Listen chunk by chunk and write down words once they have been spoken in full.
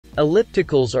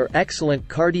Ellipticals are excellent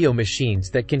cardio machines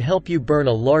that can help you burn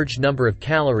a large number of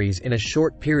calories in a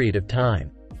short period of time.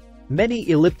 Many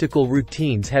elliptical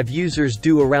routines have users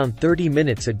do around 30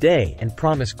 minutes a day and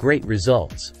promise great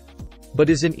results. But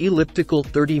is an elliptical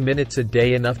 30 minutes a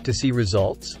day enough to see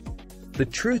results? The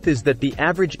truth is that the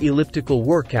average elliptical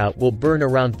workout will burn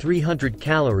around 300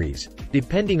 calories,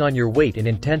 depending on your weight and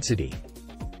intensity.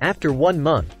 After 1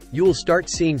 month, you will start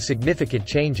seeing significant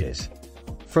changes.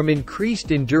 From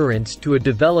increased endurance to a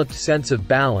developed sense of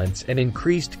balance and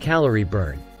increased calorie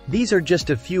burn. These are just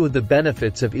a few of the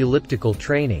benefits of elliptical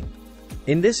training.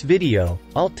 In this video,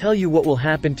 I'll tell you what will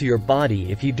happen to your body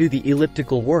if you do the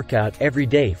elliptical workout every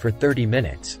day for 30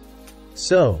 minutes.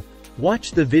 So,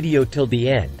 watch the video till the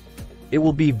end. It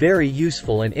will be very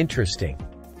useful and interesting.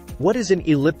 What is an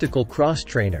elliptical cross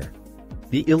trainer?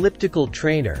 The elliptical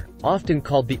trainer, often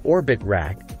called the orbit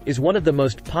rack, is one of the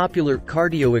most popular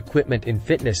cardio equipment in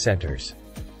fitness centers.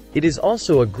 It is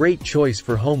also a great choice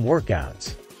for home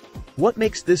workouts. What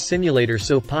makes this simulator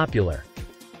so popular?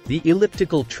 The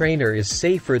elliptical trainer is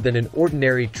safer than an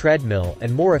ordinary treadmill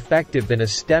and more effective than a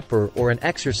stepper or an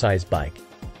exercise bike.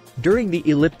 During the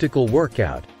elliptical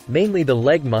workout, mainly the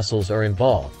leg muscles are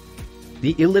involved.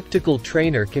 The elliptical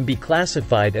trainer can be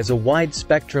classified as a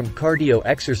wide-spectrum cardio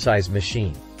exercise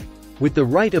machine. With the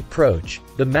right approach,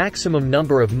 the maximum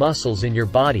number of muscles in your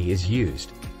body is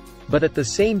used. But at the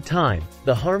same time,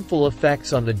 the harmful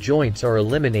effects on the joints are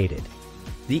eliminated.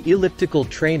 The elliptical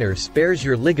trainer spares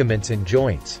your ligaments and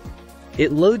joints.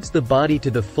 It loads the body to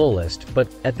the fullest but,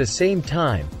 at the same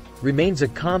time, remains a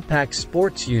compact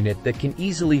sports unit that can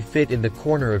easily fit in the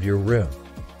corner of your room.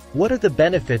 What are the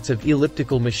benefits of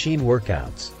elliptical machine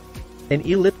workouts? An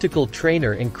elliptical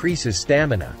trainer increases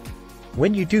stamina.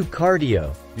 When you do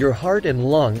cardio, your heart and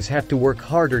lungs have to work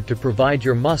harder to provide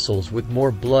your muscles with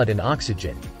more blood and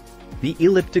oxygen. The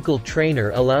elliptical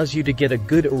trainer allows you to get a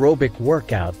good aerobic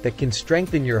workout that can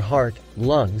strengthen your heart,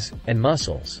 lungs, and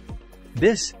muscles.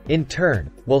 This, in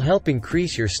turn, will help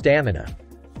increase your stamina.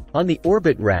 On the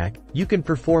orbit rack, you can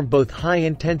perform both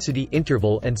high-intensity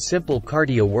interval and simple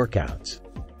cardio workouts.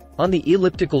 On the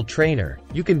elliptical trainer,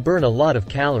 you can burn a lot of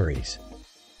calories.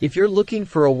 If you're looking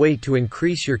for a way to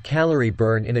increase your calorie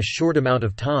burn in a short amount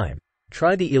of time,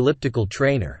 try the elliptical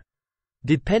trainer.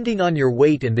 Depending on your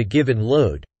weight and the given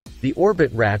load, the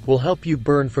orbit rack will help you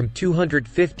burn from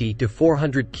 250 to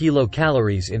 400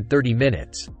 kilocalories in 30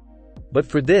 minutes. But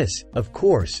for this, of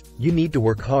course, you need to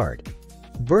work hard.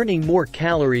 Burning more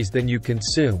calories than you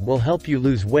consume will help you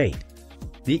lose weight.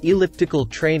 The elliptical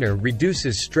trainer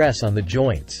reduces stress on the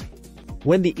joints.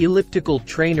 When the elliptical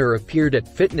trainer appeared at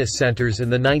fitness centers in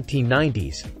the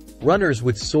 1990s, runners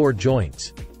with sore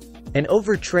joints and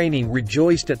overtraining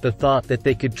rejoiced at the thought that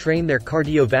they could train their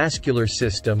cardiovascular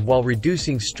system while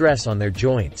reducing stress on their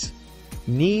joints.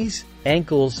 Knees,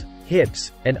 ankles,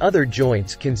 hips, and other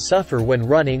joints can suffer when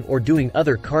running or doing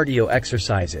other cardio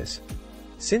exercises.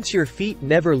 Since your feet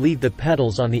never leave the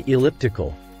pedals on the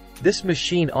elliptical, this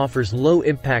machine offers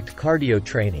low-impact cardio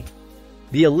training.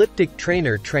 The elliptic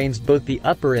trainer trains both the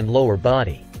upper and lower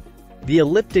body. The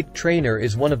elliptic trainer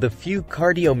is one of the few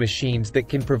cardio machines that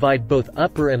can provide both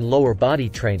upper and lower body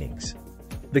trainings.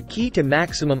 The key to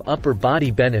maximum upper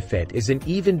body benefit is an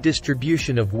even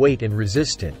distribution of weight and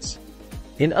resistance.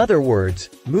 In other words,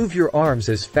 move your arms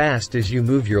as fast as you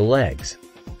move your legs.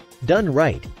 Done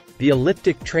right, the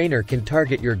elliptic trainer can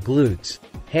target your glutes,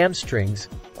 hamstrings,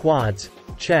 quads,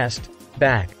 chest,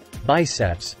 back,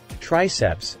 biceps,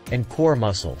 triceps, and core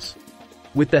muscles.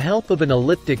 With the help of an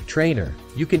elliptic trainer,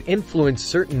 you can influence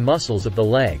certain muscles of the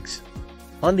legs.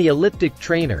 On the elliptic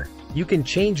trainer, you can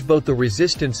change both the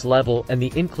resistance level and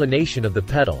the inclination of the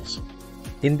pedals.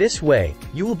 In this way,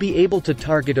 you will be able to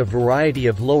target a variety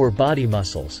of lower body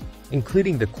muscles,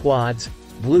 including the quads,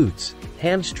 glutes,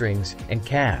 hamstrings, and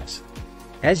calves.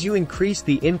 As you increase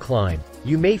the incline,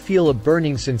 you may feel a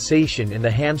burning sensation in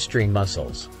the hamstring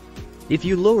muscles. If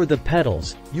you lower the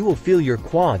pedals, you will feel your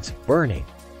quads burning.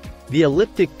 The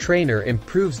elliptic trainer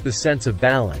improves the sense of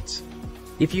balance.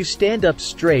 If you stand up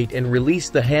straight and release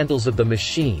the handles of the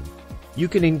machine, you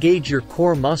can engage your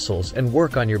core muscles and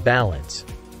work on your balance.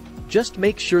 Just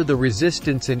make sure the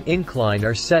resistance and incline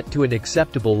are set to an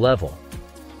acceptable level,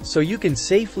 so you can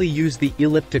safely use the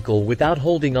elliptical without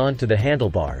holding on to the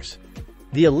handlebars.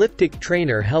 The elliptic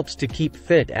trainer helps to keep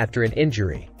fit after an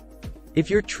injury. If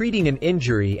you're treating an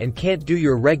injury and can't do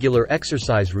your regular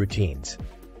exercise routines,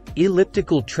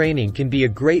 elliptical training can be a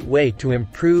great way to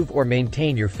improve or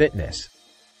maintain your fitness.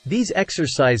 These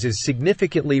exercises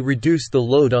significantly reduce the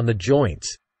load on the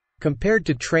joints, compared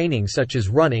to training such as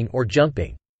running or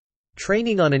jumping.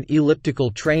 Training on an elliptical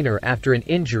trainer after an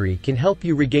injury can help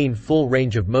you regain full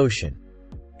range of motion.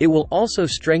 It will also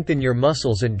strengthen your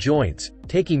muscles and joints,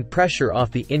 taking pressure off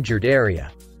the injured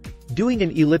area. Doing an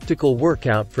elliptical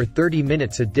workout for 30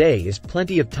 minutes a day is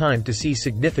plenty of time to see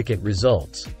significant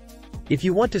results. If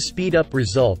you want to speed up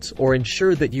results or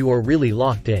ensure that you are really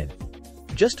locked in,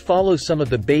 just follow some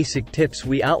of the basic tips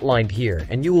we outlined here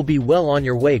and you will be well on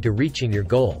your way to reaching your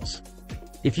goals.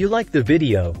 If you like the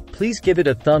video, please give it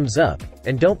a thumbs up,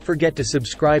 and don't forget to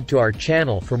subscribe to our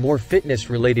channel for more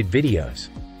fitness-related videos.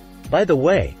 By the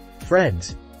way,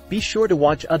 friends, be sure to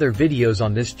watch other videos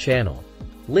on this channel.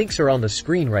 Links are on the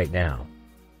screen right now.